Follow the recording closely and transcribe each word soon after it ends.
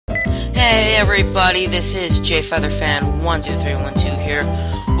Hey everybody, this is JFeatherFan12312 here,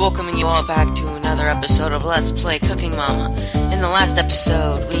 welcoming you all back to another episode of Let's Play Cooking Mama. In the last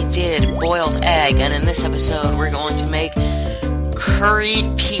episode, we did boiled egg, and in this episode, we're going to make curried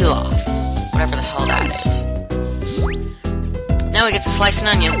pilaf, whatever the hell that is. Now we get to slice an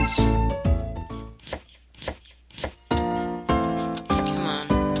onion. Come on.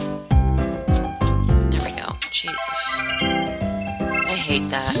 There we go. Jesus. I hate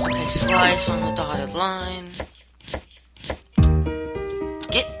that. Okay, slice on the dotted line.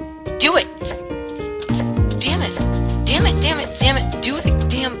 Do it! Damn it! Damn it, damn it, damn it! Do the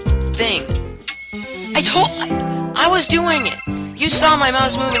damn thing! I was doing it! You saw my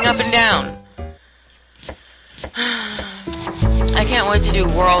mouse moving up and down! I can't wait to do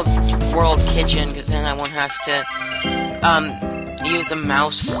World Kitchen, because then I won't have to, use a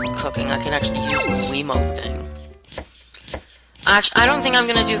mouse for cooking. I can actually use the Wiimote thing. Actually, I don't think I'm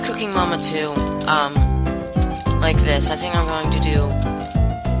gonna do Cooking Mama 2, like this. I think I'm going to do...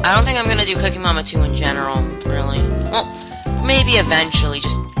 I don't think I'm gonna do Cooking Mama 2 in general, really. Well, maybe eventually,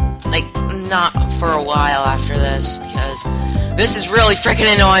 just, like, not for a while after this, because this is really freaking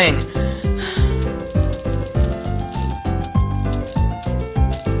annoying!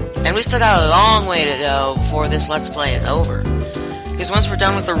 And we still got a long way to go before this Let's Play is over. Because once we're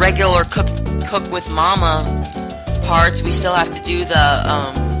done with the regular Cook with Mama parts, we still have to do the,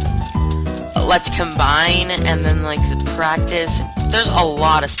 Let's Combine, and then, like, the practice. There's a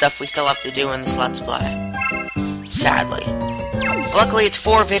lot of stuff we still have to do in this Let's Play. Sadly. Luckily, it's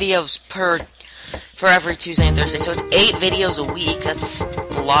 4 videos for every Tuesday and Thursday, so it's 8 videos a week. That's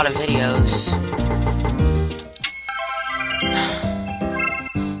a lot of videos.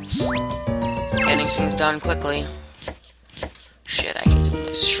 Getting things done quickly. Shit, I hate doing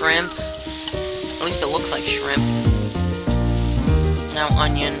this. Shrimp. At least it looks like shrimp. Now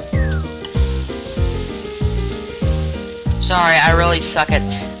onion. Sorry, I really suck at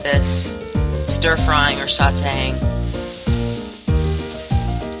this. Stir-frying or sautéing.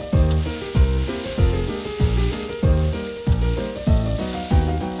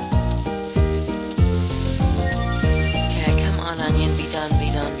 Okay, come on, onion. Be done,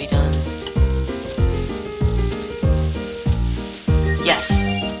 be done, be done. Yes.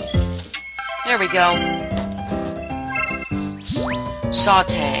 There we go.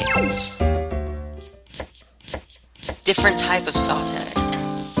 Sauté. Different type of sauté.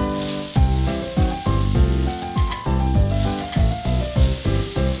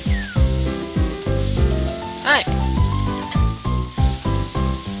 Alright.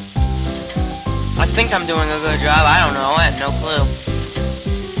 I think I'm doing a good job. I don't know. I have no clue.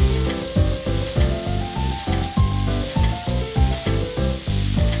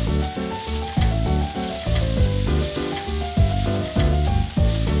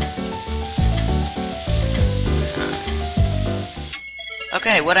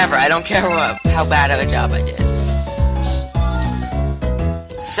 Okay, whatever. I don't care how bad of a job I did.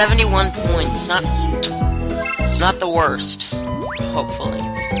 71 points. Not the worst. Hopefully.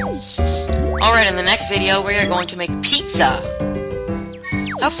 Alright, in the next video, we are going to make pizza.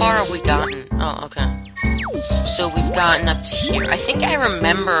 How far have we gotten? Oh, okay. So we've gotten up to here. I think I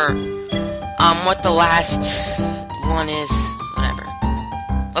remember, what the last one is. Whatever.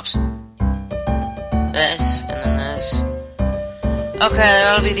 Whoops. This, and then this. Okay,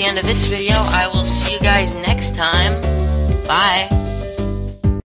 that'll be the end of this video. I will see you guys next time. Bye.